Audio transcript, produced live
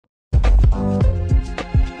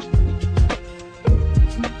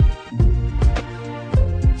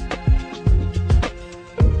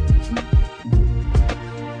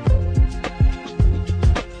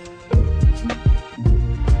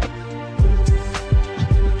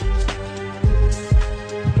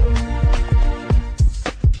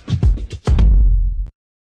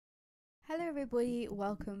everybody,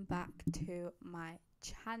 welcome back to my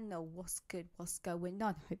channel. What's good, what's going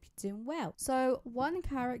on? Hope you're doing well. So one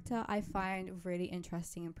character I find really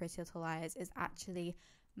interesting in Pretty Little Liars is actually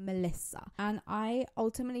Melissa, and I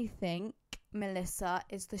ultimately think Melissa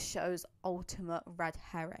is the show's ultimate red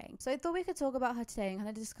herring. So I thought we could talk about her today and kind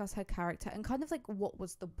of discuss her character and kind of like what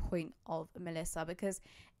was the point of Melissa, because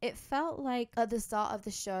it felt like at the start of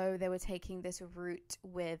the show they were taking this route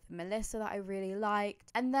with Melissa that I really liked,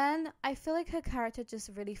 and then I feel like her character just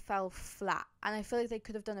really fell flat, and I feel like they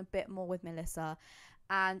could have done a bit more with Melissa.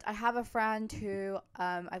 And I have a friend who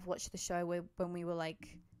I've watched the show with when we were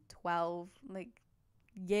like 12,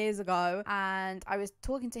 years ago, and I was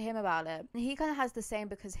talking to him about it. He kind of has the same,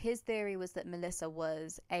 because his theory was that Melissa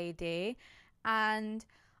was AD, and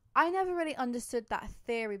I never really understood that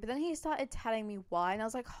theory, but then he started telling me why, and I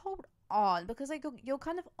was like, hold on, because like you're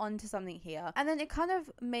kind of onto something here. And then it kind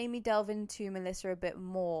of made me delve into Melissa a bit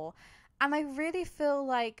more, and I really feel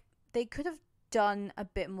like they could have done a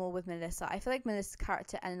bit more with Melissa. I feel like Melissa's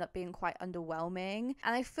character ended up being quite underwhelming,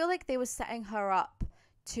 and I feel like they were setting her up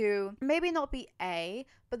to maybe not be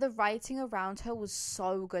but the writing around her was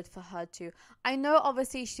so good for her too. I know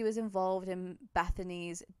obviously she was involved in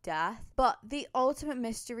Bethany's death, but the ultimate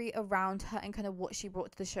mystery around her and kind of what she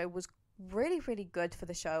brought to the show was really good for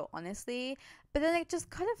the show, honestly. But then it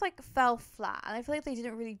just kind of like fell flat, and I feel like they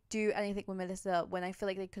didn't really do anything with Melissa when I feel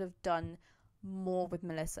like they could have done more with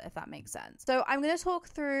Melissa, if that makes sense. So I'm going to talk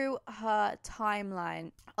through her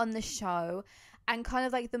timeline on the show and kind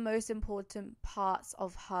of like the most important parts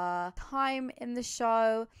of her time in the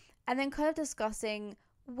show, and then kind of discussing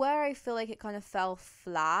where I feel like it kind of fell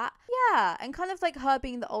flat. Yeah, and kind of like her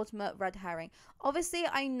being the ultimate red herring. Obviously,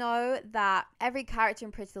 I know that every character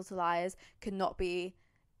in Pretty Little Liars cannot be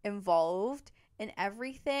involved in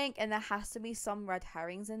everything, and there has to be some red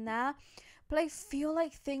herrings in there. But I feel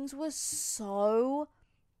like things were so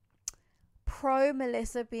pro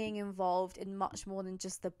Melissa being involved in much more than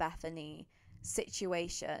just the Bethany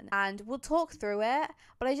situation, and we'll talk through it,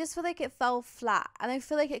 but I just feel like it fell flat, and I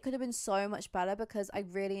feel like it could have been so much better, because I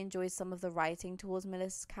really enjoyed some of the writing towards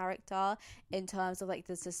Melissa's character in terms of like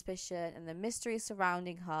the suspicion and the mystery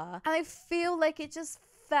surrounding her, and I feel like it just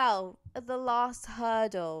fell at the last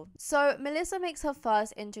hurdle. So Melissa makes her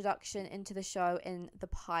first introduction into the show in the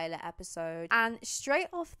pilot episode, and straight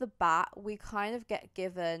off the bat we kind of get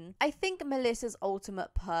given, I think, Melissa's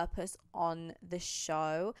ultimate purpose on the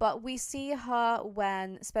show. But we see her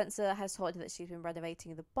when Spencer has told her that she's been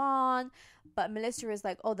renovating the barn, but Melissa is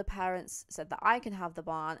like, oh, the parents said that I can have the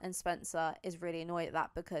barn, and Spencer is really annoyed at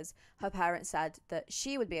that because her parents said that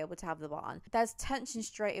she would be able to have the barn. There's tension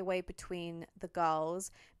straight away between the girls,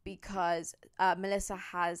 because Melissa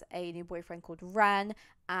has a new boyfriend called Ren,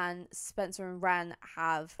 and Spencer and Ren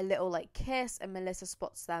have a little like kiss, and Melissa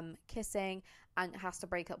spots them kissing and has to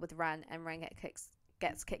break up with Ren, and Ren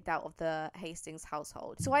gets kicked out of the Hastings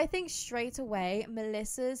household. So I think straight away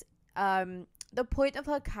Melissa's the point of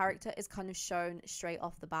her character is kind of shown straight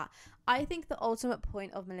off the bat. I think the ultimate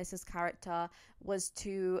point of Melissa's character was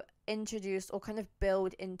to introduce or kind of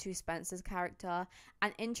build into Spencer's character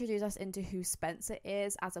and introduce us into who Spencer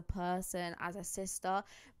is as a person, as a sister,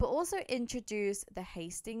 but also introduce the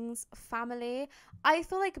Hastings family. I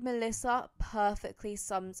feel like Melissa perfectly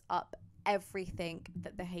sums up everything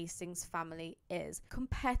that the Hastings family is.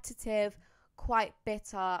 Competitive, quite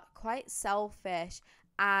bitter, quite selfish,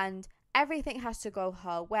 and everything has to go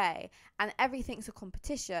her way, and everything's a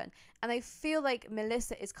competition. And I feel like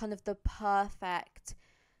Melissa is kind of the perfect,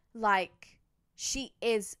 like, she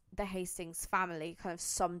is the Hastings family kind of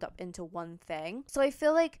summed up into one thing. So I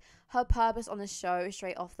feel like her purpose on the show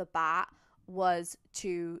straight off the bat was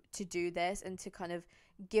to do this and to kind of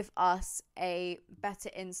give us a better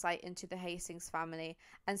insight into the Hastings family,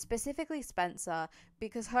 and specifically Spencer,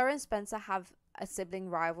 because her and Spencer have a sibling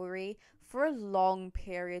rivalry for a long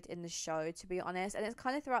period in the show, to be honest, and it's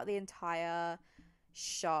kind of throughout the entire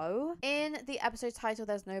show. In the episode title,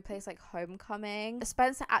 There's No Place Like Homecoming,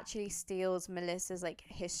 Spencer actually steals Melissa's like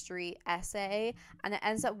history essay, and it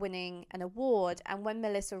ends up winning an award. And when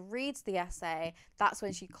Melissa reads the essay, that's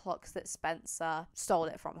when she clocks that Spencer stole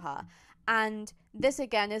it from her. And this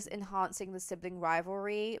again is enhancing the sibling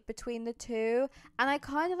rivalry between the two. And I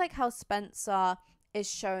kind of like how Spencer is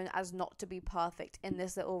shown as not to be perfect in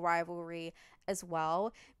this little rivalry as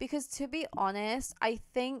well, because to be honest, I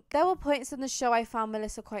think there were points in the show I found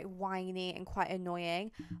Melissa quite whiny and quite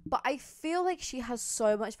annoying, but I feel like she has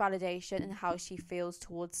so much validation in how she feels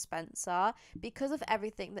towards Spencer because of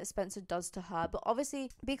everything that Spencer does to her. But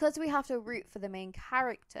obviously, because we have to root for the main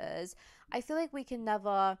characters, I feel like we can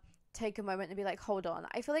never take a moment and be like, hold on,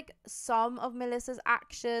 I feel like some of Melissa's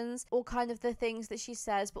actions, or kind of the things that she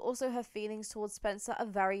says, but also her feelings towards Spencer, are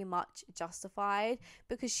very much justified,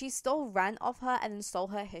 because she stole rent off her and then stole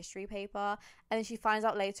her history paper, and then she finds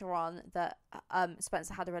out later on that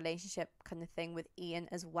Spencer had a relationship kind of thing with Ian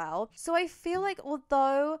as well. So I feel like,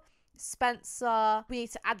 although Spencer, we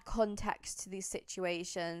need to add context to these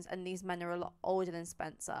situations, and these men are a lot older than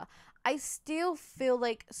Spencer, I still feel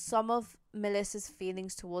like some of Melissa's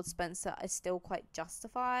feelings towards Spencer are still quite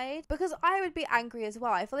justified, because I would be angry as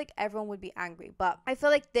well. I feel like everyone would be angry, but I feel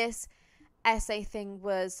like this essay thing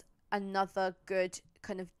was another good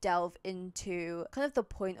kind of delve into kind of the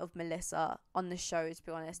point of Melissa on the show, to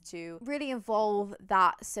be honest, to really involve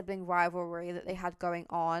that sibling rivalry that they had going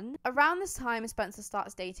on. Around this time, Spencer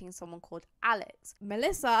starts dating someone called Alex.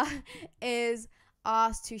 Melissa is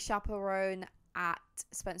asked to chaperone at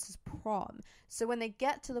Spencer's prom. So when they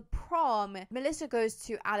get to the prom, Melissa goes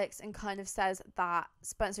to Alex and kind of says that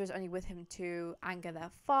Spencer is only with him to anger their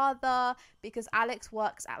father, because Alex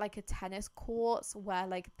works at like a tennis courts where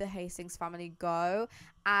like the Hastings family go.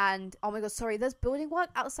 And oh my god, sorry, there's building work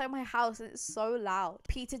outside my house and it's so loud.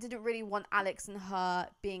 Peter didn't really want Alex and her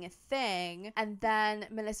being a thing, and then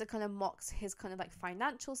Melissa kind of mocks his kind of like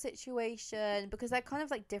financial situation, because they're kind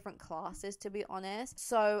of like different classes, to be honest.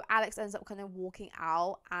 So Alex ends up kind of walking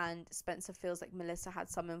out, and Spencer feels like Melissa had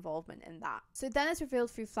some involvement in that. So then it's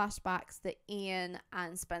revealed through flashbacks that Ian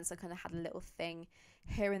and Spencer kind of had a little thing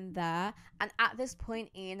here and there, and at this point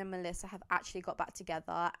Ian and Melissa have actually got back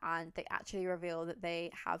together, and they actually reveal that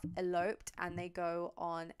they have eloped and they go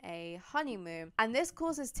on a honeymoon, and this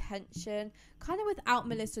causes tension kind of without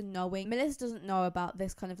Melissa knowing. Melissa doesn't know about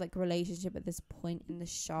this kind of like relationship at this point in the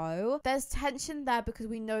show. There's tension there because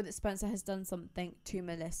we know that Spencer has done something to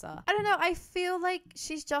Melissa. I don't know, I feel like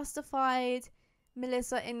she's justified,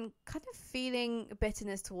 Melissa, in kind of feeling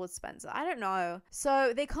bitterness towards Spencer. I don't know.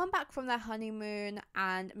 So they come back from their honeymoon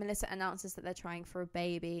and Melissa announces that they're trying for a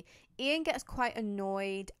baby. Ian gets quite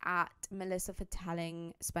annoyed at Melissa for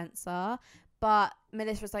telling Spencer, but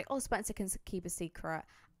Melissa's like, oh, Spencer can keep a secret.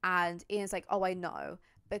 And Ian's like, oh, I know,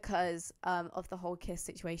 because of the whole kiss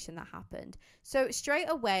situation that happened. So straight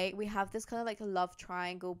away, we have this kind of like a love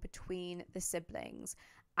triangle between the siblings.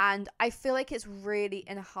 And I feel like it's really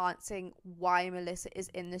enhancing why Melissa is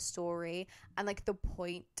in this story and like the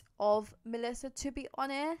point of Melissa, to be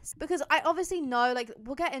honest. Because I obviously know, like,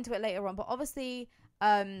 we'll get into it later on, but obviously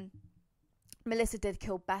Melissa did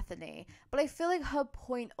kill Bethany. But I feel like her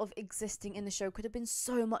point of existing in the show could have been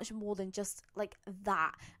so much more than just like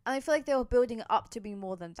that. And I feel like they were building it up to be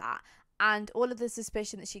more than that. And all of the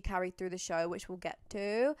suspicion that she carried through the show, which we'll get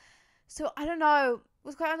to. So I don't know, it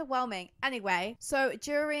was quite underwhelming. Anyway, so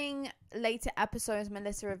during later episodes,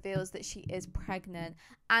 Melissa reveals that she is pregnant,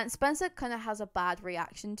 and Spencer kind of has a bad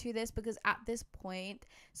reaction to this, because at this point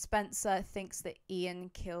Spencer thinks that Ian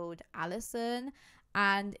killed Allison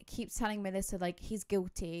and keeps telling Melissa like he's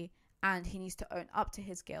guilty and he needs to own up to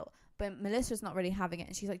his guilt. But Melissa's not really having it,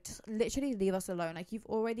 and she's like, just literally leave us alone. Like, you've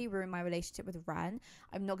already ruined my relationship with Ren.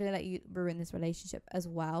 I'm not going to let you ruin this relationship as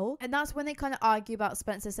well. And that's when they kind of argue about,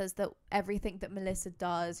 Spencer says that everything that Melissa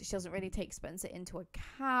does, she doesn't really take Spencer into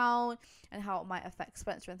account, and how it might affect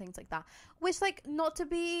Spencer and things like that. Which, like, not to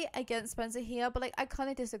be against Spencer here, but like, I kind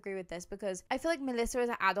of disagree with this, because I feel like Melissa is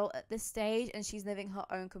an adult at this stage and she's living her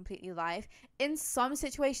own completely life. In some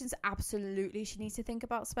situations, absolutely she needs to think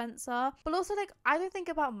about Spencer, but also like, I don't think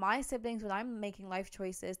about my siblings when I'm making life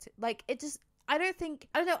choices like, it just, I don't think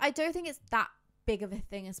it's that big of a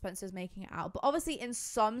thing as Spencer's making it out. But obviously in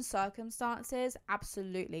some circumstances,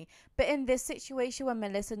 absolutely. But in this situation where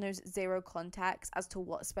Melissa knows zero context as to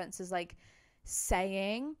what Spencer's like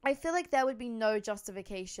saying, I feel like there would be no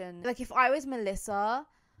justification. Like, if I was Melissa,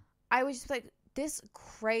 I would just be like, this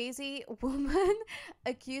crazy woman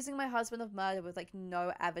accusing my husband of murder with like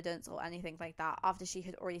no evidence or anything like that after she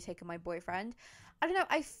had already taken my boyfriend. I don't know,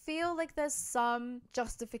 I feel like there's some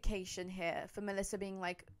justification here for Melissa being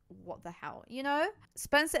like, what the hell, you know?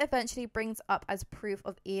 Spencer eventually brings up as proof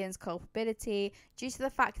of Ian's culpability due to the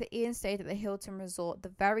fact that Ian stayed at the Hilton Resort, the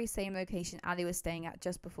very same location Ali was staying at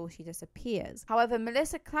just before she disappears. However,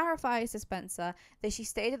 Melissa clarifies to Spencer that she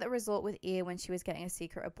stayed at the resort with Ian when she was getting a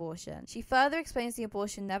secret abortion. She further explains the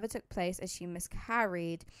abortion never took place as she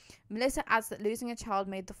miscarried. Melissa adds that losing a child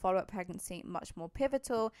made the follow-up pregnancy much more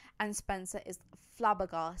pivotal, and Spencer is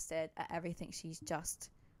flabbergasted at everything she's just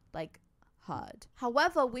like heard.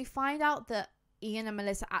 However, we find out that Ian and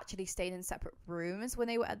Melissa actually stayed in separate rooms when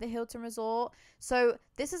they were at the Hilton Resort. So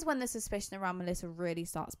this is when the suspicion around Melissa really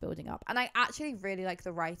starts building up. And I actually really like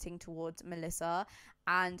the writing towards Melissa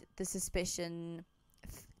and the suspicion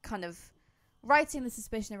kind of writing the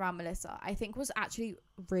suspicion around Melissa, I think was actually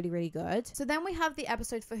really, really good. So then we have the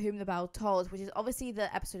episode For Whom the Bell Tolls, which is obviously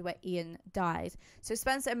the episode where Ian died. So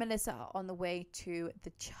Spencer and Melissa are on the way to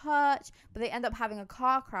the church, but they end up having a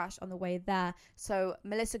car crash on the way there. So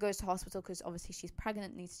Melissa goes to hospital because obviously she's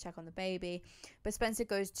pregnant, needs to check on the baby. But Spencer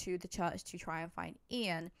goes to the church to try and find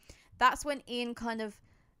Ian. That's when Ian kind of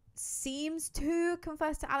seems to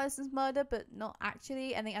confess to Alison's murder, but not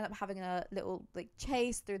actually, and they end up having a little like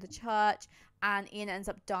chase through the church, and Ian ends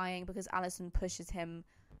up dying because Alison pushes him,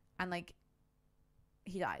 and like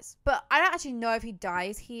he dies. But I don't actually know if he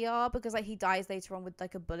dies here, because like he dies later on with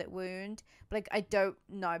like a bullet wound, but like I don't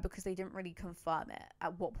know because they didn't really confirm it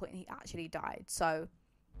at what point he actually died, so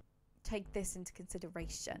take this into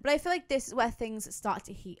consideration. But I feel like this is where things start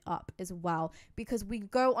to heat up as well, because we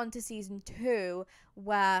go on to season 2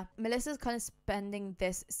 where Melissa's kind of spending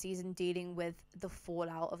this season dealing with the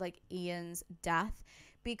fallout of like Ian's death,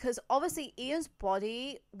 because obviously Ian's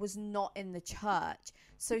body was not in the church,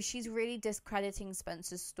 so she's really discrediting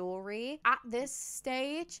Spencer's story. At this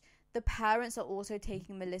stage, the parents are also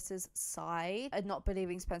taking Melissa's side and not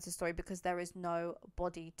believing Spencer's story because there is no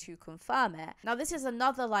body to confirm it. Now, this is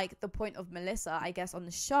another, like, the point of Melissa, I guess, on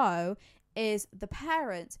the show, is the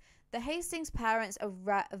parents. The Hastings parents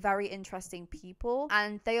are very interesting people,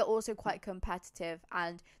 and they are also quite competitive,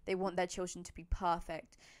 and they want their children to be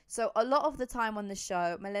perfect. So a lot of the time on the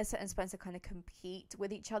show, Melissa and Spencer kind of compete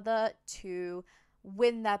with each other to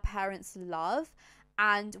win their parents' love.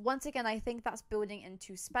 And once again, I think that's building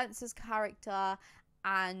into Spencer's character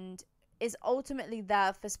and is ultimately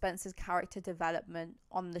there for Spencer's character development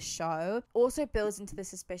on the show. Also builds into the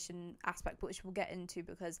suspicion aspect, which we'll get into,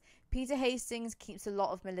 because Peter Hastings keeps a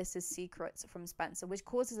lot of Melissa's secrets from Spencer, which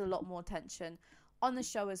causes a lot more tension on the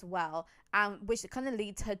show as well, which kind of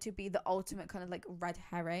leads her to be the ultimate kind of like red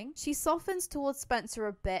herring. She softens towards Spencer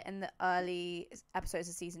a bit in the early episodes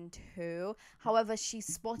of season 2. However, she's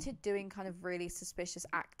spotted doing kind of really suspicious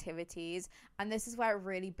activities, and this is where it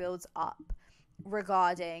really builds up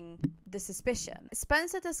regarding the suspicion.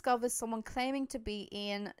 Spencer discovers someone claiming to be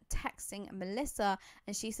Ian texting Melissa,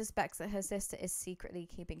 and she suspects that her sister is secretly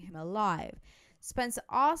keeping him alive. Spencer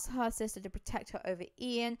asks her sister to protect her over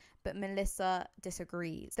Ian, but Melissa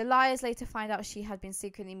disagrees. The liars later find out she had been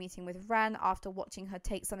secretly meeting with Ren after watching her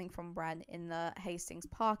take something from Ren in the Hastings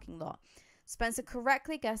parking lot. Spencer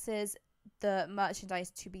correctly guesses the merchandise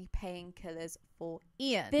to be painkillers for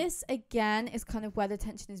Ian. This again is kind of where the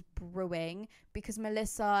tension is brewing, because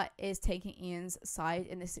Melissa is taking Ian's side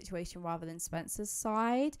in this situation rather than Spencer's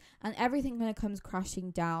side, and everything kind of comes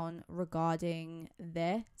crashing down regarding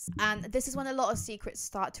this. And this is when a lot of secrets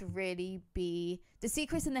start to really be, the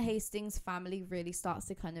secrets in the Hastings family really starts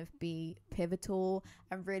to kind of be pivotal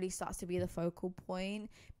and really starts to be the focal point,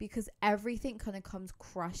 because everything kind of comes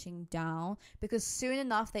crashing down, because soon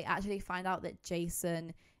enough they actually find out that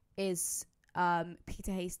Jason is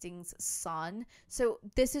Peter Hastings' son. So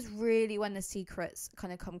this is really when the secrets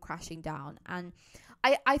kind of come crashing down, and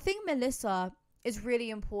I think Melissa is really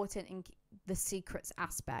important in the secrets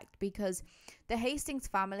aspect, because the Hastings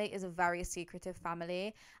family is a very secretive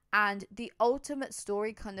family, and the ultimate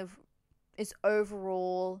story kind of is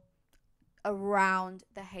overall around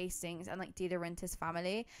the Hastings and like De Laurentiis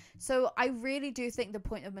family. So I really do think the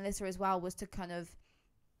point of Melissa as well was to kind of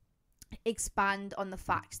expand on the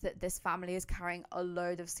fact that this family is carrying a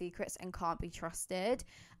load of secrets and can't be trusted.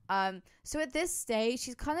 So at this stage,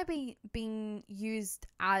 she's kind of being used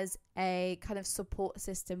as a kind of support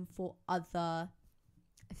system for other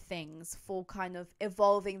things, for kind of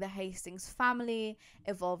evolving the Hastings family,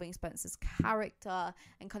 evolving Spencer's character,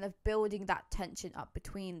 and kind of building that tension up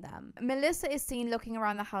between them. Melissa is seen looking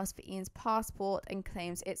around the house for Ian's passport and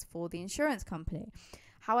claims it's for the insurance company.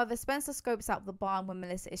 However, Spencer scopes out the barn when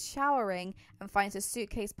Melissa is showering and finds a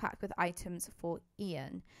suitcase packed with items for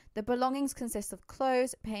Ian. The belongings consist of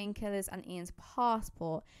clothes, painkillers, and Ian's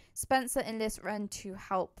passport. Spencer enlists Ren to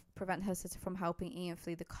help prevent her sister from helping Ian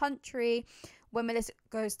flee the country. When Melissa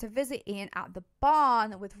goes to visit Ian at the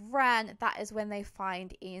barn with Ren, that is when they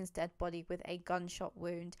find Ian's dead body with a gunshot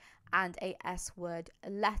wound and a S-word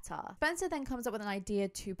letter. Spencer then comes up with an idea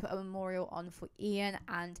to put a memorial on for Ian,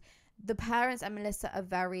 and the parents and Melissa are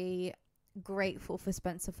very grateful for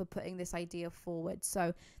Spencer for putting this idea forward.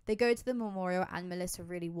 So they go to the memorial and Melissa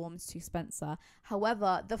really warms to Spencer.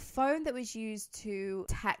 However, the phone that was used to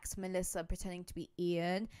text Melissa pretending to be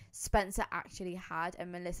Ian, Spencer actually had, and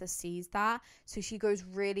Melissa sees that. So she goes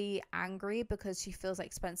really angry because she feels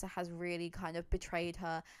like Spencer has really kind of betrayed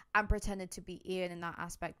her and pretended to be Ian in that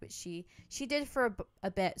aspect, which she did for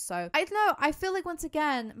a bit. So I don't know, I feel like once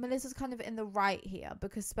again Melissa's kind of in the right here,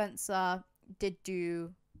 because Spencer did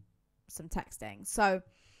do some texting. So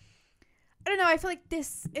I don't know, I feel like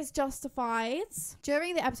this is justified.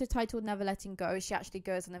 During the episode titled Never Letting Go, she actually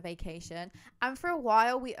goes on a vacation. And for a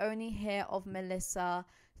while, we only hear of Melissa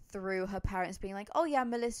through her parents being like, oh yeah,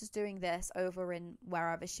 Melissa's doing this over in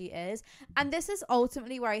wherever she is. And this is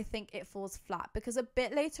ultimately where I think it falls flat, because a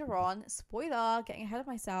bit later on, spoiler, getting ahead of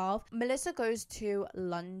myself, Melissa goes to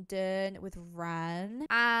London with Ren.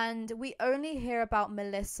 And we only hear about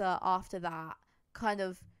Melissa after that, kind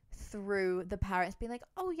of through the parents being like,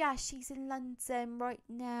 oh yeah, she's in London right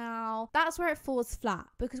now. That's where it falls flat,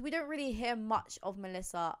 because we don't really hear much of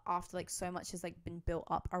Melissa after like so much has like been built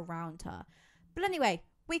up around her. But anyway,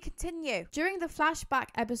 we continue. During the flashback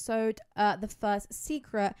episode, The First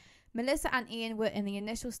Secret, Melissa and Ian were in the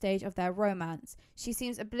initial stage of their romance. She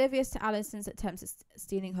seems oblivious to Alison's attempts at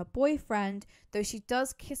stealing her boyfriend, though she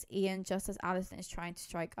does kiss Ian just as Alison is trying to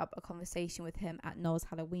strike up a conversation with him at Noel's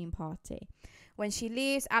Halloween party. When she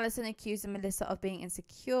leaves, Alison accuses Melissa of being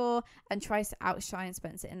insecure and tries to outshine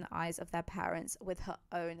Spencer in the eyes of their parents with her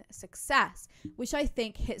own success, which I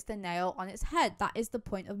think hits the nail on its head. That is the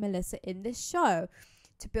point of Melissa in this show.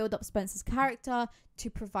 To build up Spencer's character, to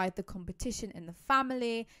provide the competition in the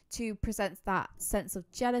family, to present that sense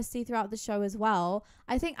of jealousy throughout the show as well.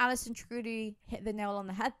 I think Alison truly hit the nail on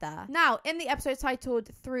the head there. Now, in the episode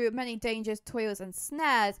titled Through Many Dangers, Toils and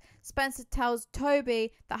Snares, Spencer tells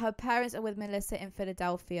Toby that her parents are with Melissa in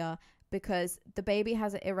Philadelphia because the baby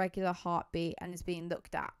has an irregular heartbeat and is being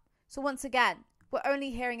looked at. So once again, we're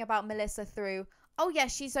only hearing about Melissa through, oh yeah,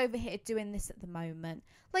 she's over here doing this at the moment.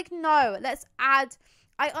 Like, no, let's add...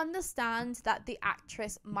 I understand that the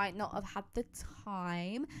actress might not have had the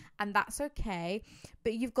time, and that's okay,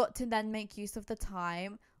 but you've got to then make use of the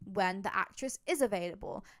time when the actress is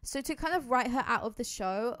available. So to kind of write her out of the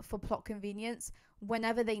show for plot convenience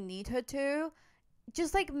whenever they need her to,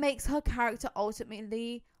 just like makes her character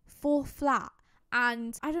ultimately fall flat.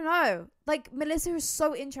 And I don't know, like Melissa is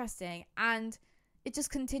so interesting, and it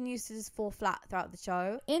just continues to just fall flat throughout the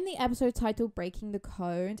show. In the episode titled Breaking the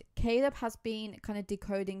Code, Caleb has been kind of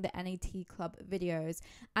decoding the NAT Club videos.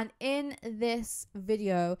 And in this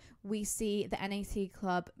video, we see the NAT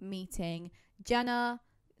Club meeting Jenna,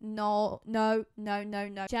 Jenna,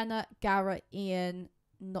 Garrett, Ian,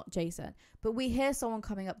 not Jason. But we hear someone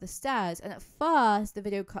coming up the stairs. And at first, the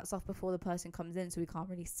video cuts off before the person comes in, so we can't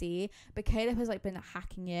really see. But Caleb has like been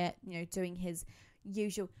hacking it, you know, doing his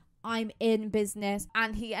usual... I'm in business,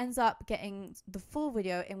 and he ends up getting the full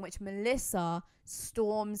video in which Melissa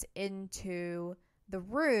storms into the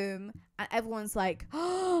room and everyone's like,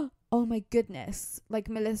 oh my goodness, like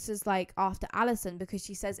Melissa's like after Alison because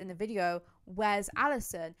she says in the video, where's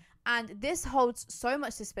Alison? And this holds so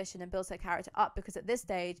much suspicion and builds her character up, because at this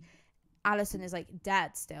stage Alison is like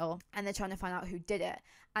dead still and they're trying to find out who did it.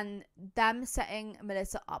 And them setting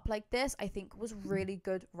Melissa up like this, I think was really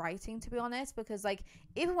good writing, to be honest, because like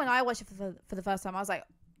even when I watched it for the first time, I was like,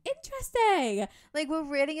 interesting, like we're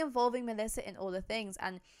really involving Melissa in all the things.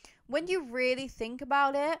 And when you really think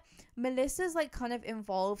about it, Melissa's like kind of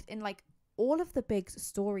involved in like all of the big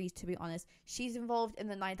stories, to be honest. She's involved in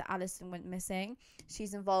the night that Alison went missing.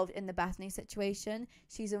 She's involved in the Bethany situation.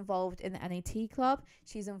 She's involved in the NAT Club.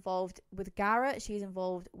 She's involved with Garrett. She's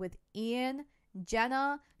involved with Ian,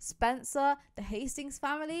 Jenna, Spencer, the Hastings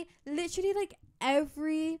family. Literally like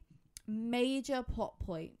every major plot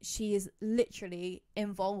point she is literally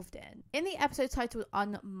involved in. In the episode titled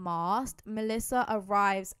Unmasked, Melissa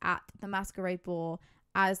arrives at the masquerade ball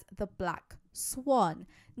as the Black Swan.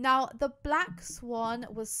 Now, the Black Swan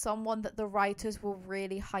was someone that the writers were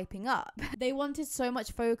really hyping up. They wanted so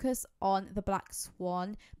much focus on the Black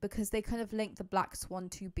Swan because they kind of linked the Black Swan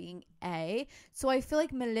to being A. So I feel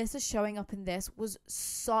like Melissa showing up in this was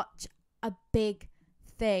such a big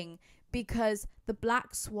thing, because the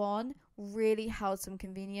Black Swan really held some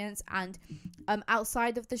convenience. And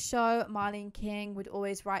outside of the show, Marlene King would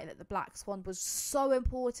always write that the Black Swan was so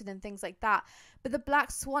important and things like that. But the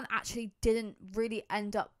Black Swan actually didn't really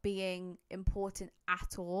end up being important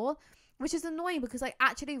at all, which is annoying, because I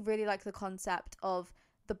actually really like the concept of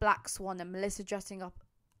the Black Swan and Melissa dressing up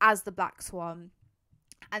as the Black Swan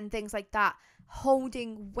and things like that,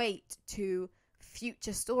 holding weight to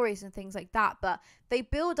future stories and things like that. But they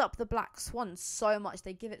build up the Black Swan so much,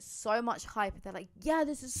 they give it so much hype, they're like, yeah,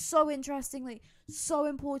 this is so interesting, like so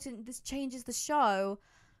important, this changes the show.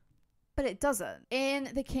 But it doesn't. In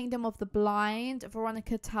the Kingdom of the Blind,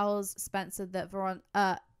 Veronica tells Spencer that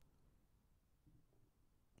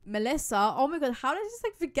Melissa, oh my god, how did I just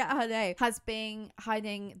like forget her name, has been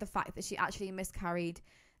hiding the fact that she actually miscarried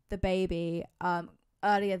the baby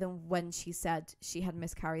earlier than when she said she had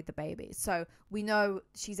miscarried the baby. So we know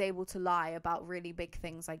she's able to lie about really big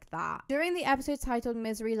things like that. During the episode titled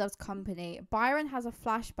Misery Loves Company, Byron has a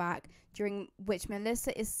flashback during which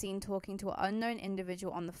Melissa is seen talking to an unknown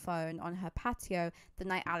individual on the phone on her patio the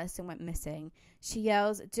night Allison went missing. She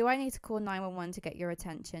yells, "Do I need to call 911 to get your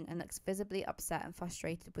attention?" and looks visibly upset and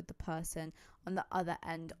frustrated with the person on the other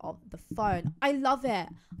end of the phone. I love it.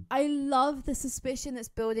 I love the suspicion that's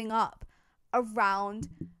building up around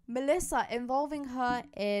Melissa. Involving her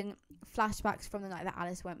in flashbacks from the night that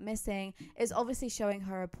Alice went missing is obviously showing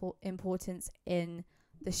her importance in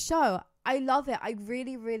the show. I love it. I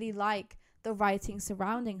really, really like the writing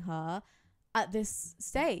surrounding her at this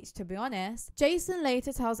stage, to be honest. Jason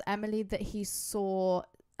later tells Emily that he saw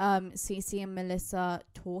Cece and Melissa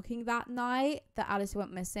talking that night that Alice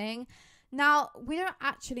went missing. Now, we don't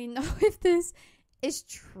actually know if this is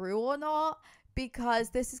true or not,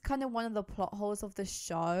 because this is kind of one of the plot holes of the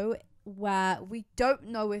show where we don't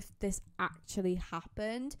know if this actually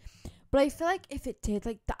happened. But I feel like if it did,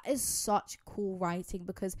 like, that is such cool writing,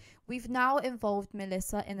 because we've now involved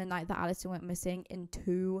Melissa in the night that Alison went missing in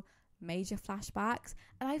 2 major flashbacks.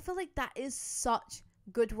 And I feel like that is such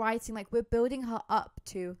good writing. Like, we're building her up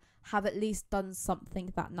to have at least done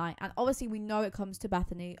something that night. And obviously we know it comes to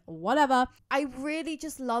Bethany or whatever. I really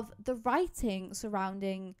just love the writing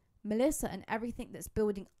surrounding Melissa and everything that's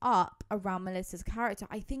building up around Melissa's character.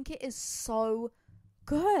 I think it is so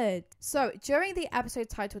good. So during the episode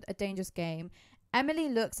titled A Dangerous Game, Emily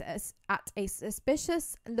looks at a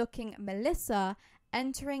suspicious looking Melissa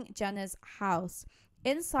entering Jenna's house.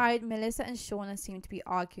 Inside, Melissa and Shauna seem to be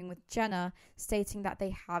arguing with Jenna, stating that they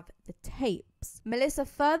have the tapes. Melissa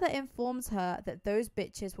further informs her that those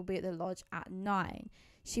bitches will be at the lodge at 9.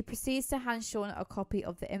 She proceeds to hand Shauna a copy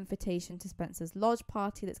of the invitation to Spencer's lodge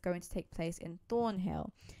party that's going to take place in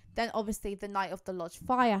Thornhill. Then obviously the night of the lodge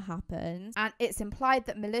fire happens, and it's implied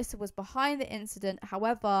that Melissa was behind the incident.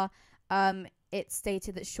 However, it's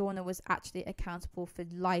stated that Shauna was actually accountable for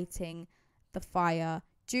lighting the fire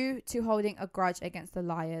due to holding a grudge against the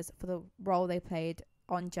liars for the role they played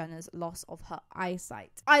on Jenna's loss of her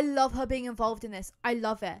eyesight. I love her being involved in this. I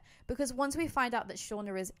love it. Because once we find out that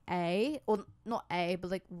Shauna is A, or not A,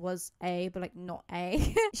 but like was A, but like not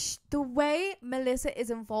A, the way Melissa is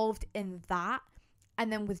involved in that,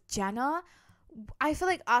 and then with Jenna, I feel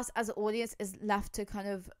like us as an audience is left to kind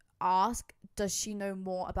of ask, does she know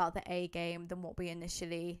more about the A game than what we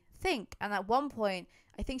initially think? And at one point,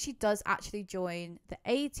 I think she does actually join the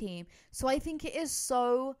A team. So I think it is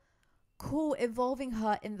so cool involving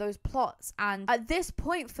her in those plots. And at this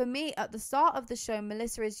point, for me, at the start of the show,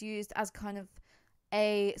 Melissa is used as kind of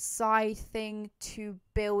a side thing to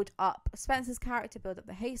build up Spencer's character, build up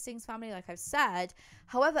the Hastings family, like I've said.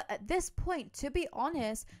 However, at this point, to be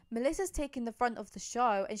honest, Melissa's taking the front of the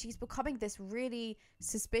show and she's becoming this really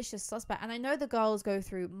suspicious suspect. And I know the girls go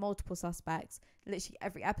through multiple suspects literally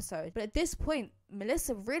every episode, but at this point,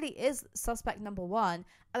 Melissa really is suspect number 1.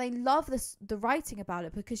 And I love the writing about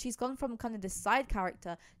it, because she's gone from kind of this side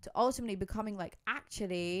character to ultimately becoming like,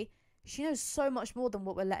 actually, she knows so much more than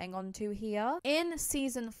what we're letting on to here. In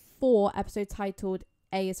season 4, episode titled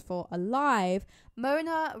A is for Alive,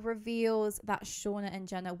 Mona reveals that Shauna and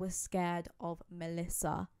Jenna were scared of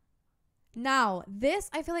Melissa. Now, this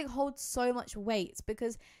I feel like holds so much weight,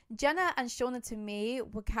 because Jenna and Shauna to me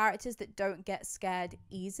were characters that don't get scared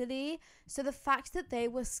easily. So the fact that they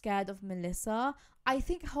were scared of Melissa, I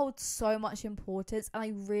think holds so much importance. And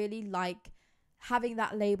I really like having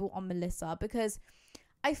that label on Melissa, because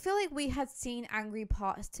I feel like we had seen angry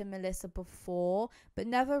parts to Melissa before, but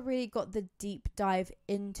never really got the deep dive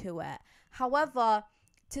into it. However,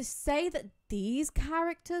 to say that these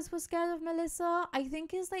characters were scared of Melissa, I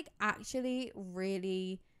think is like actually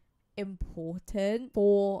really important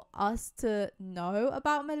for us to know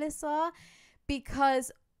about Melissa,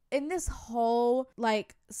 because in this whole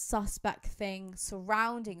like suspect thing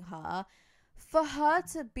surrounding her, for her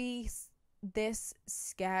to be this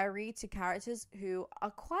scary to characters who are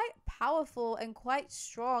quite powerful and quite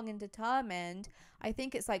strong and determined, I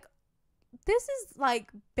think it's like, this is like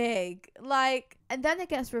big. Like, and then it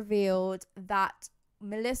gets revealed that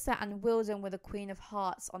Melissa and Wilden were the Queen of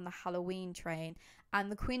Hearts on the Halloween train,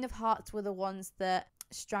 and the Queen of Hearts were the ones that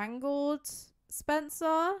strangled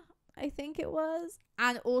Spencer, I think it was,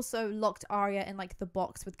 and also locked Arya in like the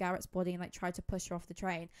box with Garrett's body and like tried to push her off the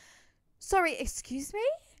train. Sorry, excuse me?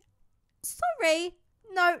 Sorry.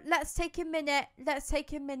 No, let's take a minute.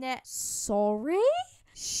 Sorry?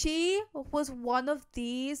 She was one of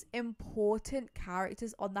these important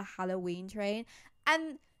characters on the Halloween train,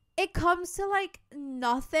 and it comes to like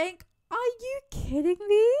nothing. Are you kidding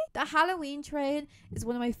me? The Halloween Train is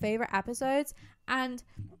one of my favorite episodes, and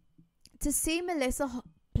to see Melissa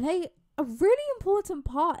play a really important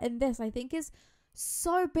part in this, I think is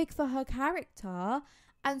so big for her character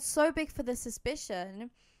and so big for the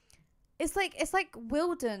suspicion. It's like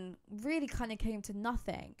Wilden really kind of came to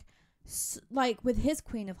nothing. Like with his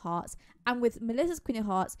Queen of Hearts and with Melissa's Queen of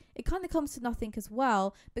Hearts, it kind of comes to nothing as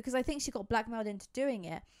well, because I think she got blackmailed into doing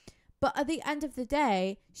it. But at the end of the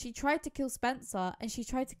day, she tried to kill Spencer and she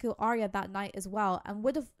tried to kill Arya that night as well, and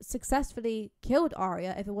would have successfully killed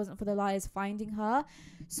Arya if it wasn't for the liars finding her.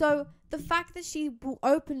 So the fact that she will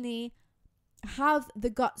openly have the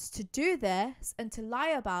guts to do this and to lie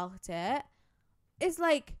about it is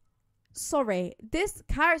like, sorry, this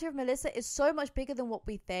character of Melissa is so much bigger than what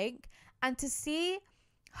we think. And to see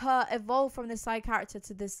her evolve from this side character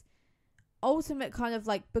to this ultimate kind of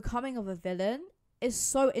like becoming of a villain is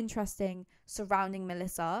so interesting surrounding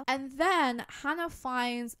Melissa. And then Hannah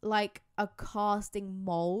finds like a casting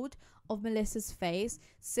mold of Melissa's face,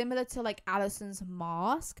 similar to like Alison's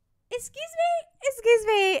mask. Excuse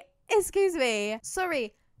me.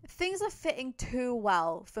 Sorry, things are fitting too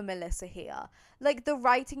well for Melissa here. Like the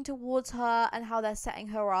writing towards her and how they're setting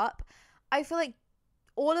her up. I feel like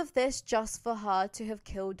all of this just for her to have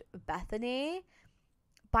killed Bethany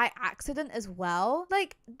by accident as well.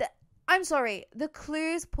 Like, I'm sorry, the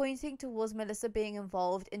clues pointing towards Melissa being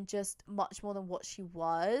involved in just much more than what she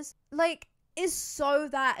was, like, is so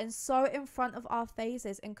that and so in front of our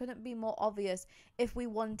faces and couldn't be more obvious if we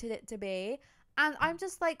wanted it to be. And I'm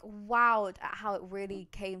just like wowed at how it really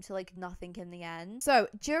came to like nothing in the end. So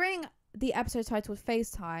during the episode titled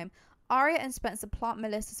FaceTime, Arya and Spencer plant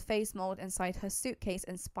Melissa's face mold inside her suitcase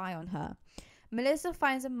and spy on her. Melissa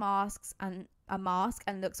finds a mask and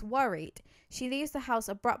looks worried. She leaves the house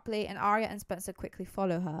abruptly and Arya and Spencer quickly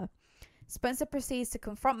follow her. Spencer proceeds to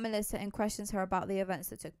confront Melissa and questions her about the events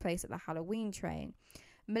that took place at the Halloween train.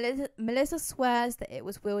 Melissa swears that it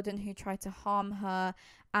was Wilden who tried to harm her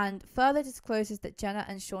and further discloses that Jenna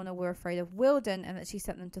and Shauna were afraid of Wilden and that she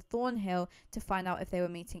sent them to Thornhill to find out if they were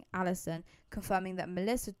meeting Alison, confirming that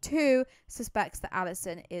Melissa too suspects that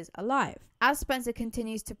Alison is alive. As Spencer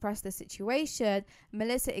continues to press the situation,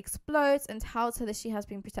 Melissa explodes and tells her that she has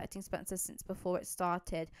been protecting Spencer since before it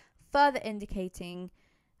started, further indicating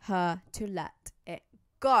her to let it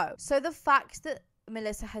go. So the fact that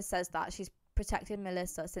Melissa has said that she's protected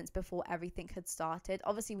Melissa since before everything had started,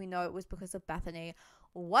 obviously we know it was because of Bethany,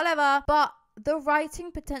 whatever, but the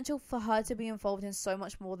writing potential for her to be involved in so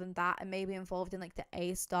much more than that and maybe involved in like the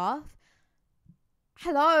A stuff,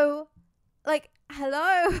 hello.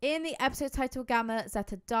 In the episode titled Gamma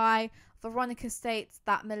Zeta Die, Veronica states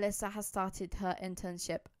that Melissa has started her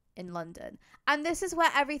internship in London, and this is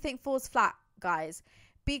where everything falls flat, guys,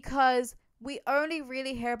 because we only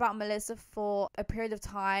really hear about Melissa for a period of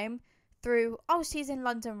time through, oh, she's in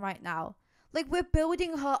London right now. Like, we're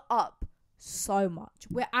building her up so much.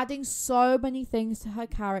 We're adding so many things to her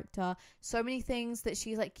character, so many things that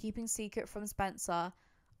she's like keeping secret from Spencer.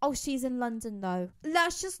 Oh, she's in London though.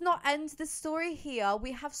 Let's just not end the story here.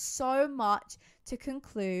 We have so much to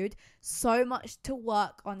conclude, so much to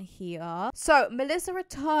work on here. So Melissa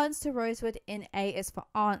returns to Rosewood in A is for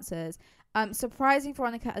answers, surprising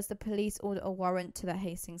Veronica as the police order a warrant to the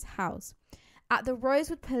Hastings house. At the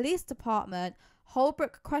Rosewood Police Department,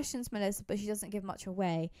 Holbrook questions Melissa, but she doesn't give much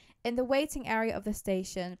away. In the waiting area of the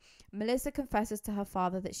station, Melissa confesses to her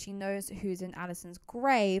father that she knows who's in Alison's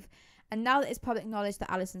grave, and now that it's public knowledge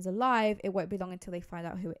that Alison's alive, it won't be long until they find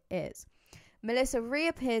out who it is. Melissa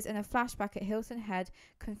reappears in a flashback at Hilton Head,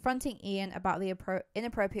 confronting Ian about the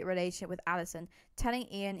inappropriate relationship with Alison, telling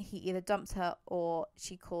Ian he either dumped her or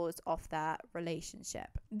she caused off their relationship.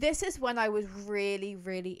 This is when I was really,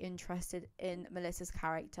 really interested in Melissa's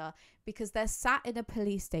character, because they're sat in a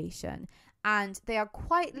police station and they are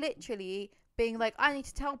quite literally being like, I need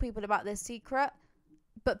to tell people about this secret.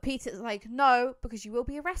 But Peter's like, no, because you will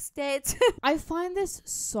be arrested. I find this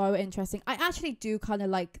so interesting. I actually do kind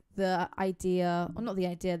of like the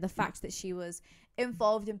fact that she was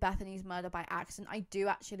involved in Bethany's murder by accident. I do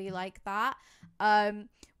actually like that.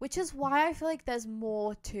 Which is why I feel like there's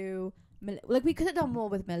more to, like, we could have done more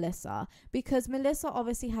with Melissa, because Melissa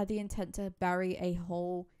obviously had the intent to bury a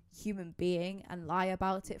whole human being and lie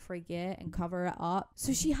about it for a year and cover it up.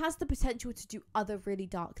 So she has the potential to do other really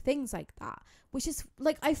dark things like that, which is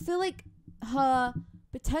like, I feel like her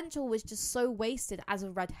potential was just so wasted as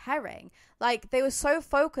a red herring. Like, they were so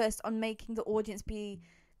focused on making the audience be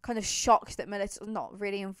kind of shocked that Melissa was not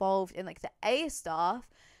really involved in like the A stuff,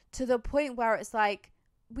 to the point where it's like,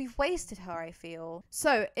 we've wasted her, I feel.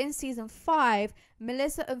 So in season 5,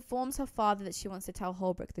 Melissa informs her father that she wants to tell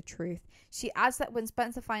Holbrook the truth. She adds that when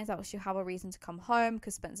Spencer finds out, she'll have a reason to come home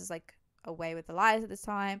because Spencer's like away with the lies at this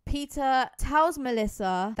time. Peter tells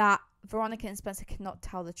Melissa that Veronica and Spencer cannot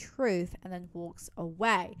tell the truth and then walks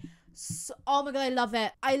away. So, oh my god, I love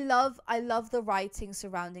it. I love the writing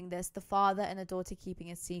surrounding this, the father and the daughter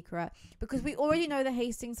keeping a secret, because we already know the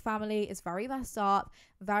Hastings family is very messed up,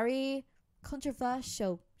 very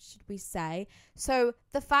controversial, should we say. So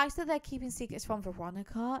the fact that they're keeping secrets from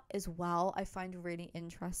Veronica as well, I find really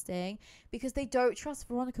interesting, because they don't trust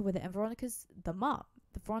Veronica with it, and Veronica's the mum.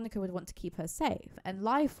 Veronica would want to keep her safe and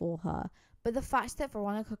lie for her, but the fact that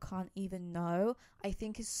Veronica can't even know, I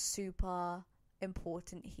think is super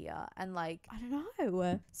important here. And like, I don't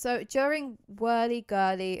know. So during Whirly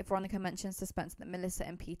Girly, Veronica mentions to Spencer that Melissa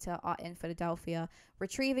and Peter are in Philadelphia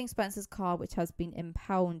retrieving Spencer's car, which has been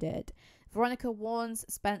impounded. Veronica warns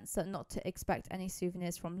Spencer not to expect any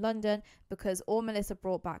souvenirs from London because all Melissa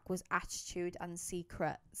brought back was attitude and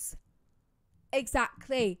secrets.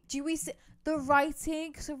 Exactly. Do we see the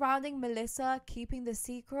writing surrounding Melissa keeping the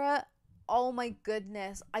secret? Oh my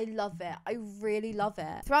goodness, I love it. I really love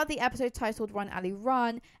it. Throughout the episode titled Run Ally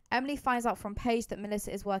Run, Emily finds out from Paige that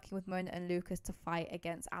Melissa is working with Mona and Lucas to fight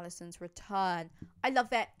against Alison's return. I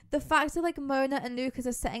love it. The fact that like Mona and Lucas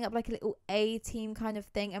are setting up like a little A-team kind of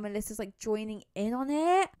thing and Melissa's like joining in on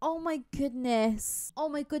it. Oh my goodness. Oh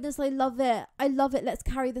my goodness, I love it. I love it. Let's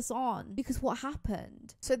carry this on. Because what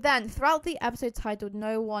happened? So then, throughout the episode titled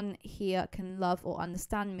No One Here Can Love or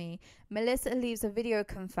Understand Me, Melissa leaves a video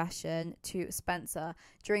confession to Spencer,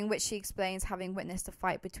 during which she explains having witnessed a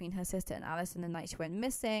fight between her sister and Alison the night she went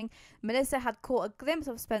missing. Melissa had caught a glimpse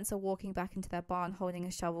of Spencer walking back into their barn holding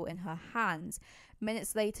a shovel in her hands.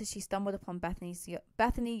 Minutes later, she stumbled upon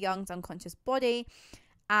Bethany Young's unconscious body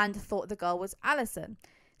and thought the girl was Alison,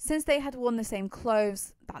 since they had worn the same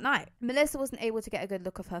clothes that night. Melissa wasn't able to get a good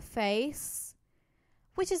look of her face,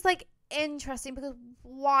 which is like interesting, because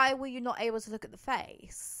why were you not able to look at the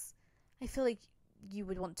face? I feel like you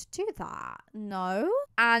would want to do that. No?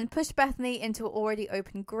 And pushed Bethany into an already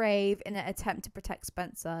open grave in an attempt to protect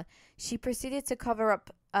Spencer. She proceeded to cover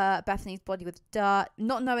up Bethany's body with dirt,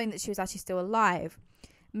 not knowing that she was actually still alive.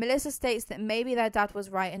 Melissa states that maybe their dad was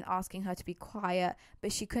right in asking her to be quiet,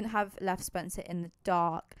 but she couldn't have left Spencer in the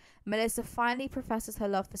dark. Melissa finally professes her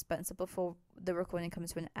love for Spencer before the recording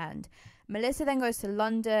comes to an end. Melissa then goes to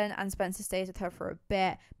London and Spencer stays with her for a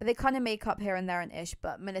bit, but they kind of make up here and there and ish,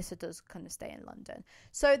 but Melissa does kind of stay in London.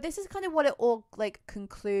 So this is kind of what it all like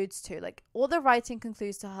concludes to. Like, all the writing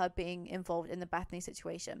concludes to her being involved in the Bethany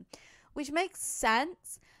situation, which makes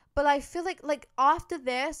sense. But I feel like after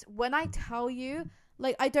this, when I tell you,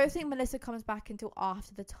 like, I don't think Melissa comes back until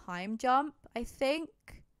after the time jump, I think.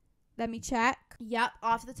 Let me check. Yep,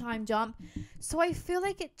 after the time jump. So I feel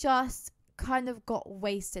like it just kind of got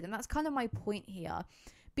wasted. And that's kind of my point here.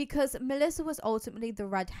 Because Melissa was ultimately the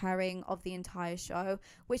red herring of the entire show.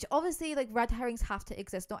 Which obviously, like, red herrings have to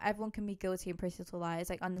exist. Not everyone can be guilty in Pretty Little Liars.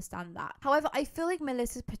 I understand that. However, I feel like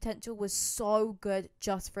Melissa's potential was so good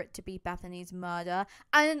just for it to be Bethany's murder.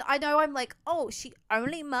 And I know I'm like, oh, she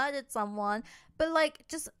only murdered someone. But, like,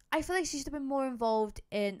 just, I feel like she should have been more involved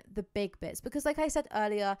in the big bits. Because, like I said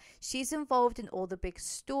earlier, she's involved in all the big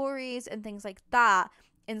stories and things like that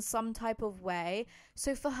in some type of way.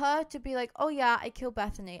 So for her to be like, oh yeah, I killed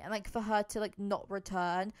Bethany, and like for her to like not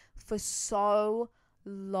return for so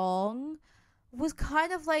long was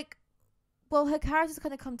kind of like, well, her character's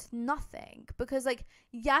kind of come to nothing. Because like,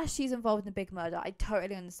 yeah, she's involved in a big murder, I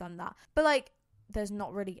totally understand that, but like, there's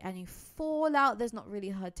not really any fallout, there's not really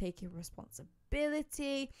her taking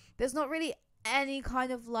responsibility, there's not really any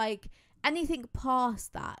kind of like anything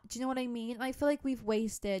past that. Do you know what I mean? And I feel like we've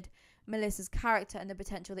wasted Melissa's character and the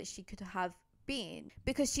potential that she could have been,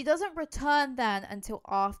 because she doesn't return then until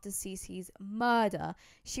after Cece's murder.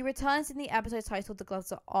 She returns in the episode titled The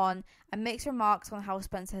Gloves Are On and makes remarks on how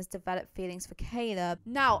Spencer has developed feelings for Caleb.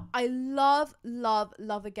 Now, I love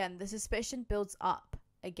again, the suspicion builds up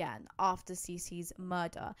again after Cece's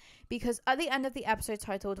murder, because at the end of the episode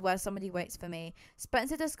titled Where Somebody Waits for Me,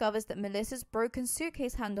 Spencer discovers that Melissa's broken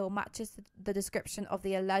suitcase handle matches the description of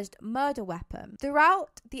the alleged murder weapon.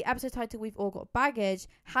 Throughout the episode titled We've All Got Baggage,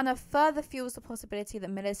 Hannah further fuels the possibility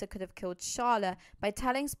that Melissa could have killed Charlotte by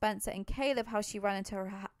telling Spencer and Caleb how she ran into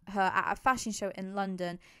her at a fashion show in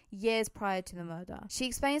London years prior to the murder. She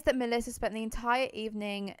explains that Melissa spent the entire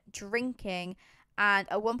evening drinking and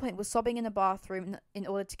at one point was sobbing in the bathroom in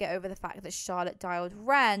order to get over the fact that Charlotte dialed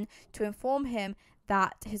Ren to inform him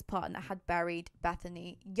that his partner had buried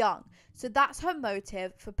Bethany young. So that's her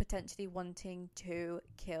motive for potentially wanting to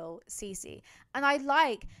kill Cece. And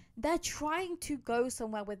they're trying to go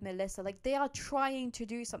somewhere with Melissa. Like, they are trying to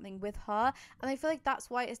do something with her. And I feel like that's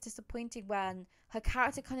why it's disappointing when her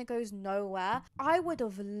character kind of goes nowhere. I would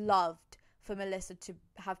have loved for Melissa to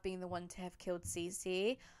have been the one to have killed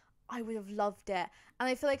Cece. I would have loved it. And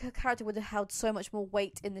I feel like her character would have held so much more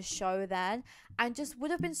weight in the show then, and just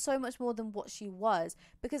would have been so much more than what she was,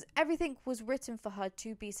 because everything was written for her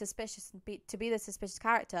to be suspicious and to be the suspicious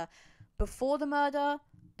character before the murder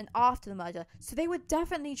and after the murder. So they were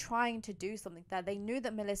definitely trying to do something there. They knew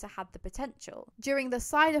that Melissa had the potential. During the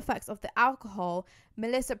side effects of the alcohol,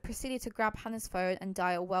 Melissa proceeded to grab Hannah's phone and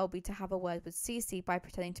dial Welby to have a word with Cece by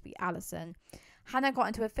pretending to be Allison. Hannah got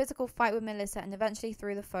into a physical fight with Melissa and eventually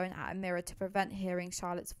threw the phone at a mirror to prevent hearing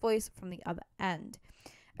Charlotte's voice from the other end.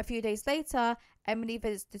 A few days later, Emily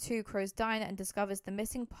visits the Two Crows diner and discovers the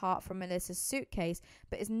missing part from Melissa's suitcase,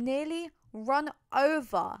 but is nearly run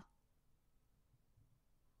over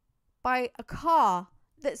by a car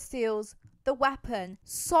that steals the weapon.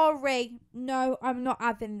 Sorry, no, I'm not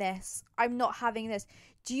having this. I'm not having this.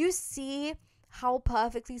 Do you see how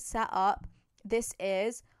perfectly set up this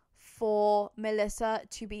is for Melissa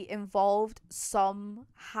to be involved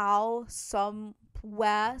somehow,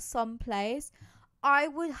 somewhere, someplace? I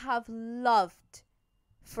would have loved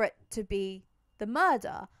for it to be the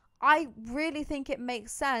murder. I really think it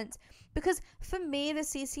makes sense, because for me, the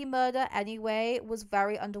Cece murder anyway was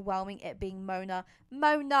very underwhelming, it being Mona.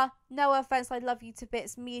 Mona, no offense, I love you to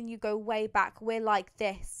bits. Me and you go way back. We're like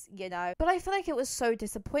this, you know. But I feel like it was so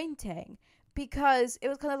disappointing, because it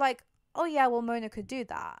was kind of like, oh yeah, well, Mona could do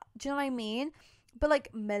that. Do you know what I mean? But like,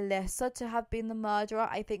 Melissa to have been the murderer,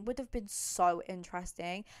 I think would have been so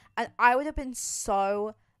interesting. And I would have been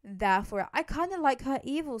so there for it. I kind of like her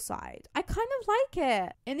evil side. I kind of like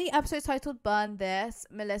it. In the episode titled Burn This,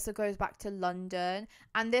 Melissa goes back to London.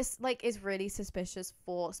 And this like is really suspicious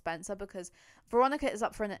for Spencer, because Veronica is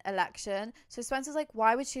up for an election. So Spencer's like,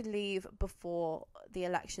 why would she leave before the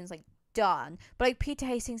election's like done? But like, Peter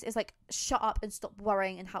Hastings is like, shut up and stop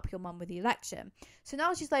worrying and help your mum with the election. So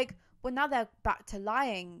now she's like, well, now they're back to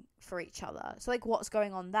lying for each other. So like, what's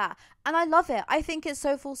going on there? And I love it. I think it's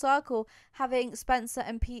so full circle, having Spencer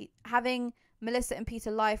and having Melissa and Peter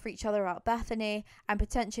lie for each other about Bethany, and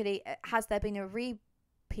potentially has there been a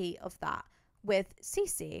repeat of that with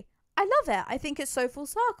Cece? I love it. I think it's so full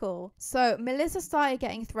circle. So Melissa started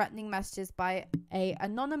getting threatening messages by an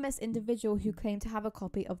anonymous individual who claimed to have a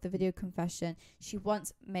copy of the video confession she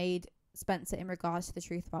once made Spencer in regards to the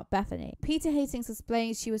truth about Bethany. Peter Hastings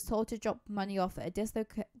explains she was told to drop money off at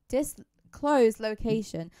a disclosed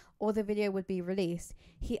location or the video would be released.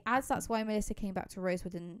 He adds that's why Melissa came back to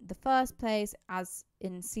Rosewood in the first place, as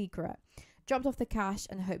in secret, dropped off the cash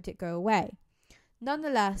and hoped it'd go away.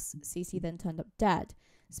 Nonetheless, Cece then turned up dead.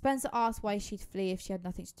 Spencer asked why she'd flee if she had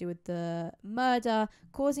nothing to do with the murder,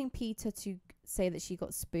 causing Peter to say that she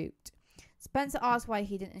got spooked. Spencer asked why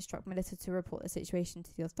he didn't instruct Melissa to report the situation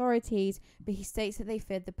to the authorities, but he states that they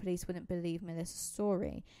feared the police wouldn't believe Melissa's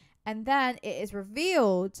story. And then it is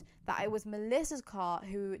revealed that it was Melissa's car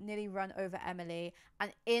who nearly ran over Emily,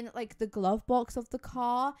 and in like the glove box of the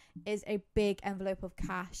car is a big envelope of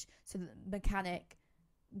cash, so that the mechanic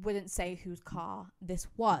wouldn't say whose car this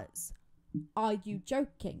was. Are you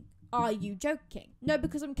joking? Are you joking? No,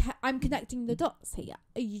 because I'm connecting the dots here.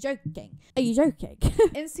 Are you joking? Are you joking?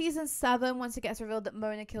 In season 7, once it gets revealed that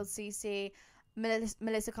Mona killed Cece,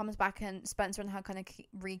 Melissa comes back and Spencer and her kind of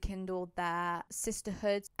rekindle their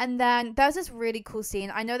sisterhood. And then there's this really cool scene.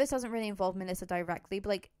 I know this doesn't really involve Melissa directly, but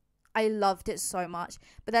like, I loved it so much.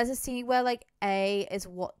 But there's a scene where like A is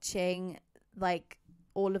watching like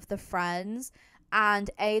all of the friends, and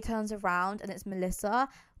A turns around and it's Melissa.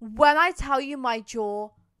 When I tell you, my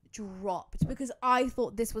jaw dropped, because I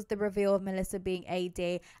thought this was the reveal of Melissa being AD,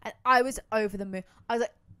 and I was over the moon. I was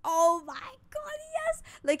like, oh my god, yes!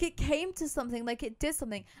 Like, it came to something, like it did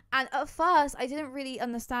something. And at first I didn't really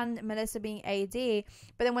understand Melissa being AD,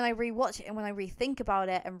 but then when I rewatch it and when I rethink about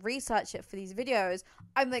it and research it for these videos,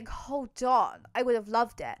 I'm like, hold on, I would have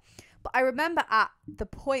loved it. But I remember at the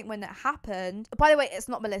point when it happened, by the way, it's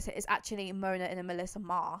not Melissa, it's actually Mona in a Melissa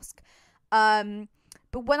mask.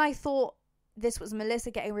 But when I thought this was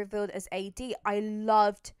Melissa getting revealed as AD, I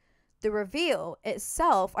loved the reveal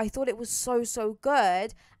itself. I thought it was so, so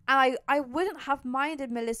good. And I wouldn't have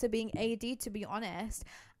minded Melissa being AD, to be honest.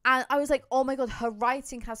 And I was like, oh my god, her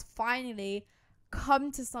writing has finally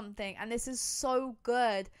come to something. And this is so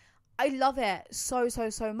good. I love it so, so,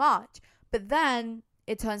 so much. But then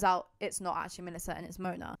it turns out it's not actually Melissa and it's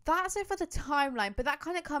Mona. That's it for the timeline, but that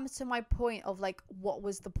kind of comes to my point of like, what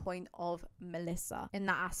was the point of Melissa in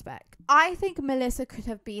that aspect? I think Melissa could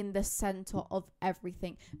have been the center of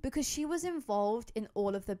everything because she was involved in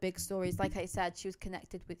all of the big stories. Like I said, she was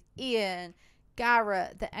connected with Ian,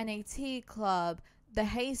 Garrett, the NAT club, the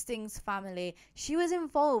Hastings family. She was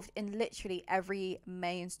involved in literally every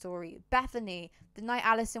main story. Bethany, the night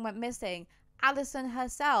Allison went missing, Allison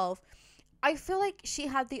herself. I feel like she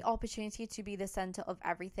had the opportunity to be the center of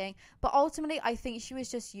everything, but ultimately I think she was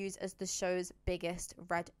just used as the show's biggest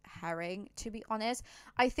red herring, to be honest.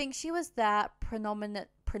 I think she was there predominantly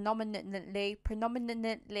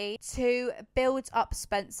to build up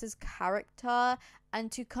Spencer's character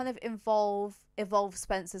and to kind of evolve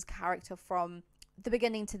Spencer's character from the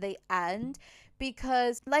beginning to the end,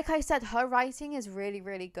 because like I said, her writing is really,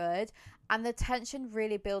 really good and the tension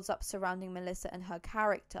really builds up surrounding Melissa and her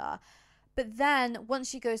character. But then once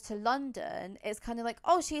she goes to London, it's kind of like,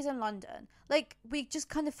 oh, she's in London. Like, we just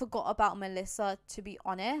kind of forgot about Melissa, to be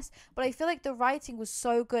honest. But I feel like the writing was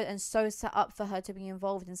so good and so set up for her to be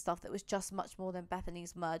involved in stuff that was just much more than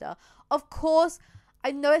Bethany's murder. Of course,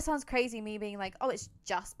 I know it sounds crazy, me being like, oh, it's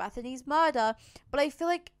just Bethany's murder. But I feel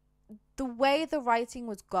like the way the writing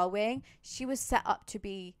was going, she was set up to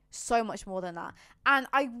be so much more than that. And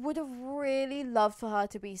I would have really loved for her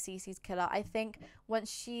to be Cece's killer. I think once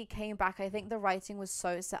she came back, I think the writing was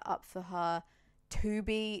so set up for her to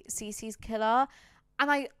be Cece's killer.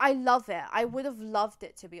 And I love it. I would have loved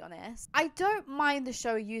it, to be honest. I don't mind the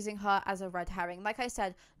show using her as a red herring. Like I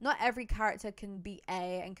said, not every character can be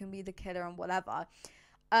A and can be the killer and whatever.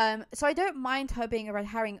 So I don't mind her being a red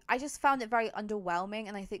herring. I just found it very underwhelming,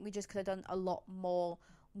 and I think we just could have done a lot more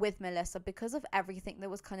with Melissa because of everything that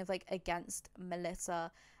was kind of like against Melissa,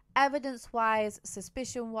 evidence-wise,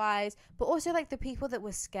 suspicion-wise, but also like the people that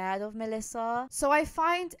were scared of Melissa. So I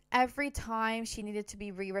find every time she needed to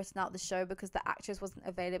be rewritten out the show because the actress wasn't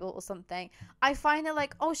available or something, I find it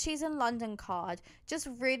like, oh, she's in London card, just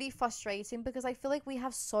really frustrating because I feel like we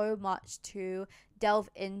have so much to delve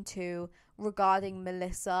into regarding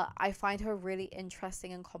Melissa. I find her really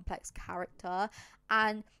interesting and complex character,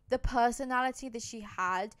 and the personality that she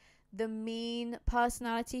had, the mean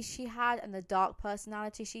personality she had and the dark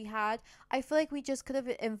personality she had, I feel like we just could have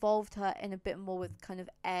involved her in a bit more with kind of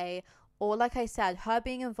A, or like I said, her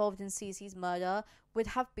being involved in Cece's murder would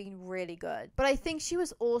have been really good. But I think she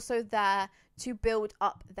was also there to build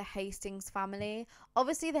up the Hastings family.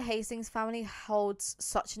 Obviously the Hastings family holds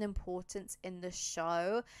such an importance in the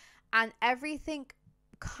show, and everything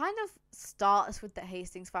kind of starts with the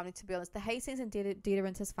Hastings family, to be honest. The Hastings and De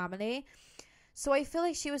Laurentiis family. So I feel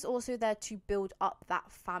like she was also there to build up that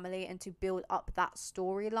family and to build up that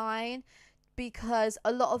storyline, because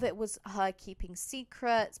a lot of it was her keeping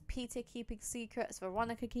secrets, Peter keeping secrets,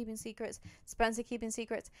 Veronica keeping secrets, Spencer keeping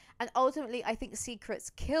secrets, and ultimately I think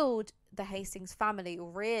secrets killed the Hastings family,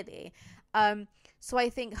 really. So I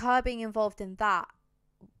think her being involved in that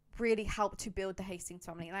really helped to build the Hastings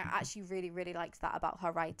family, and I actually really, really liked that about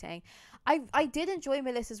her writing. I did enjoy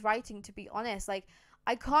Melissa's writing, to be honest. Like,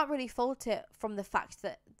 I can't really fault it from the fact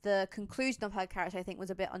that the conclusion of her character, I think, was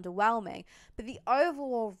a bit underwhelming. But the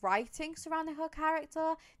overall writing surrounding her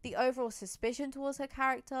character, the overall suspicion towards her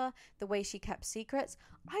character, the way she kept secrets,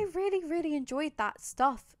 I really, really enjoyed that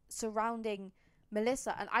stuff surrounding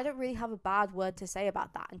Melissa. And I don't really have a bad word to say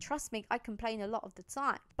about that. And trust me, I complain a lot of the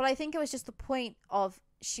time. But I think it was just the point of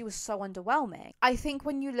she was so underwhelming. I think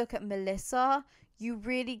when you look at Melissa, you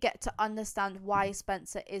really get to understand why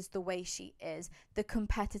Spencer is the way she is. The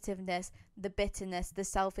competitiveness, the bitterness, the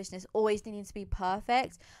selfishness, always needing to be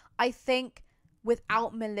perfect. I think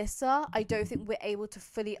without Melissa, I don't think we're able to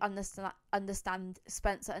fully understand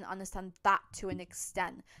Spencer and understand that to an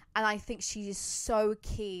extent. And I think she is so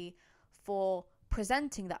key for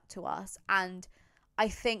presenting that to us. And I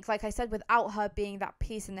think, like I said, without her being that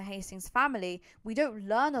piece in the Hastings family, we don't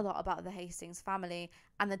learn a lot about the Hastings family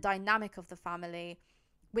and the dynamic of the family,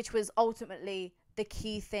 which was ultimately the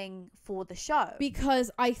key thing for the show. Because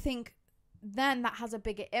I think then that has a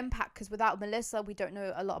bigger impact, because without Melissa, we don't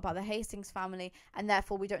know a lot about the Hastings family, and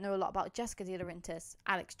therefore we don't know a lot about Jessica De Laurentiis,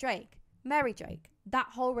 Alex Drake, Mary Drake, that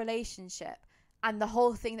whole relationship, and the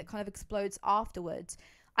whole thing that kind of explodes afterwards.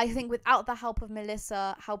 I think without the help of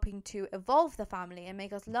Melissa helping to evolve the family and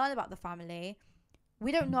make us learn about the family,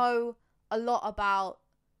 we don't know a lot about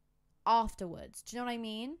afterwards. Do you know what I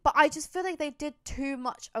mean? But I just feel like they did too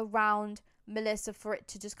much around Melissa for it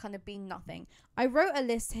to just kind of be nothing. I wrote a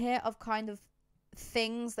list here of kind of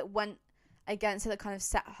things that went against her that kind of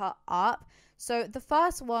set her up. So the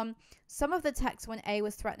first one, some of the text when A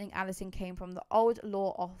was threatening Allison came from the old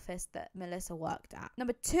law office that Melissa worked at.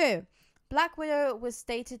 Number 2, Black Widow was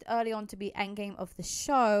stated early on to be endgame of the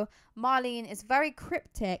show. Marlene is very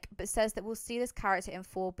cryptic, but says that we'll see this character in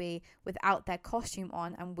 4B without their costume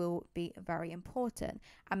on and will be very important.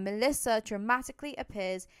 And Melissa dramatically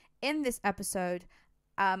appears in this episode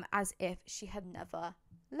as if she had never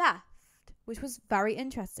left, which was very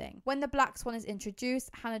interesting. When the Black Swan is introduced,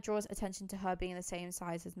 Hannah draws attention to her being the same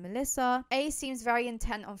size as Melissa. A seems very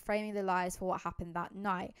intent on framing the lies for what happened that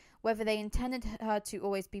night. Whether they intended her to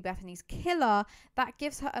always be Bethany's killer, that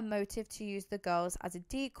gives her a motive to use the girls as a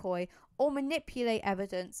decoy or manipulate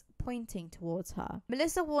evidence pointing towards her.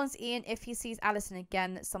 Melissa warns Ian if he sees Allison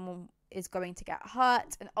again that someone is going to get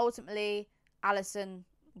hurt, and ultimately Allison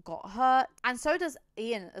got hurt, and so does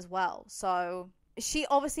Ian as well. So she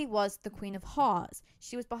obviously was the Queen of Hearts.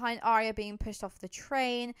 She was behind Arya being pushed off the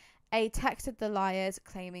train. A texted the liars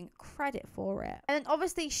claiming credit for it. And then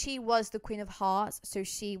obviously she was the Queen of Hearts, so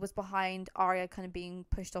she was behind Arya kind of being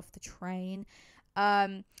pushed off the train.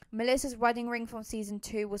 Melissa's wedding ring from season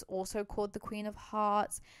 2 was also called the Queen of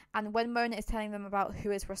Hearts. And when Mona is telling them about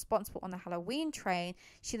who is responsible on the Halloween train,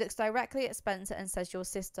 she looks directly at Spencer and says your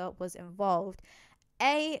sister was involved.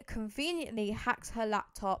 A conveniently hacks her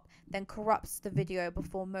laptop, then corrupts the video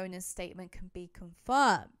before Mona's statement can be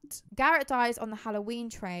confirmed. Garrett dies on the Halloween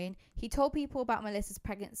train. He told people about Melissa's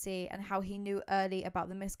pregnancy and how he knew early about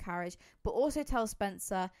the miscarriage, but also tells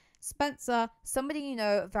Spencer, somebody you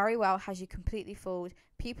know very well has you completely fooled.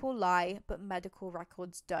 People lie, but medical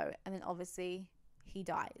records don't. And then obviously he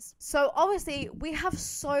dies. So obviously we have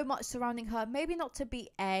so much surrounding her, maybe not to be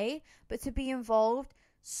A, but to be involved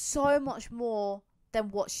so much more than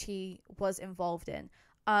what she was involved in.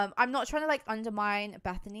 I'm not trying to like undermine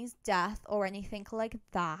Bethany's death or anything like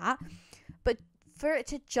that, but for it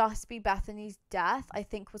to just be Bethany's death, I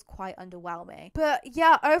think was quite underwhelming. But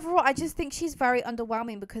yeah, overall, I just think she's very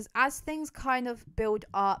underwhelming because as things kind of build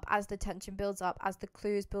up, as the tension builds up, as the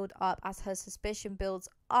clues build up, as her suspicion builds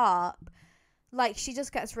up, like she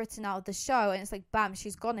just gets written out of the show and it's like bam,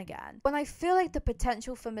 she's gone again. When I feel like the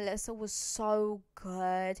potential for Melissa was so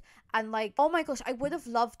good, and like oh my gosh, I would have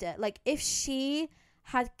loved it. Like if she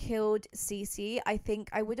had killed Cece, I think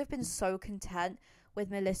I would have been so content with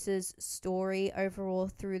Melissa's story overall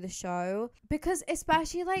through the show, because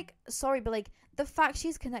especially like but like the fact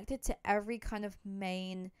she's connected to every kind of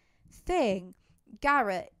main thing: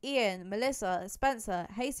 Garrett, Ian, Melissa, Spencer,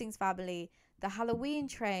 Hastings family, the Halloween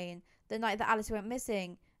train, the night that Alice went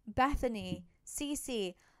missing, Bethany,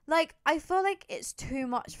 Cece. Like, I feel like it's too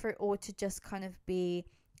much for it all to just kind of be,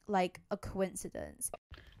 like, a coincidence.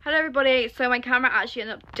 Hello, everybody. So my camera actually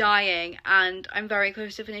ended up dying, and I'm very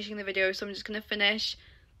close to finishing the video, so I'm just going to finish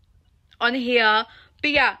on here.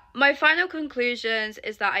 But yeah, my final conclusions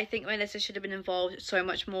is that I think Melissa should have been involved so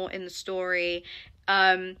much more in the story.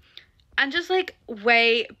 And just, like,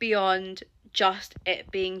 way beyond just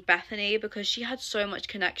it being Bethany, because she had so much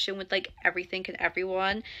connection with like everything and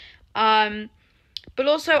everyone. But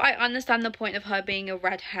also I understand the point of her being a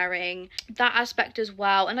red herring, that aspect as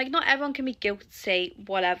well, and like not everyone can be guilty,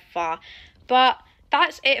 whatever. But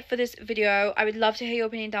that's it for this video. I would love to hear your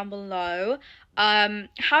opinion down below.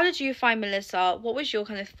 How did you find Melissa? What was your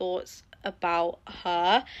kind of thoughts about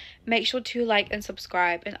her? Make sure to like and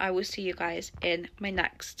subscribe, and I will see you guys in my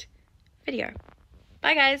next video.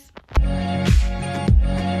 Bye guys.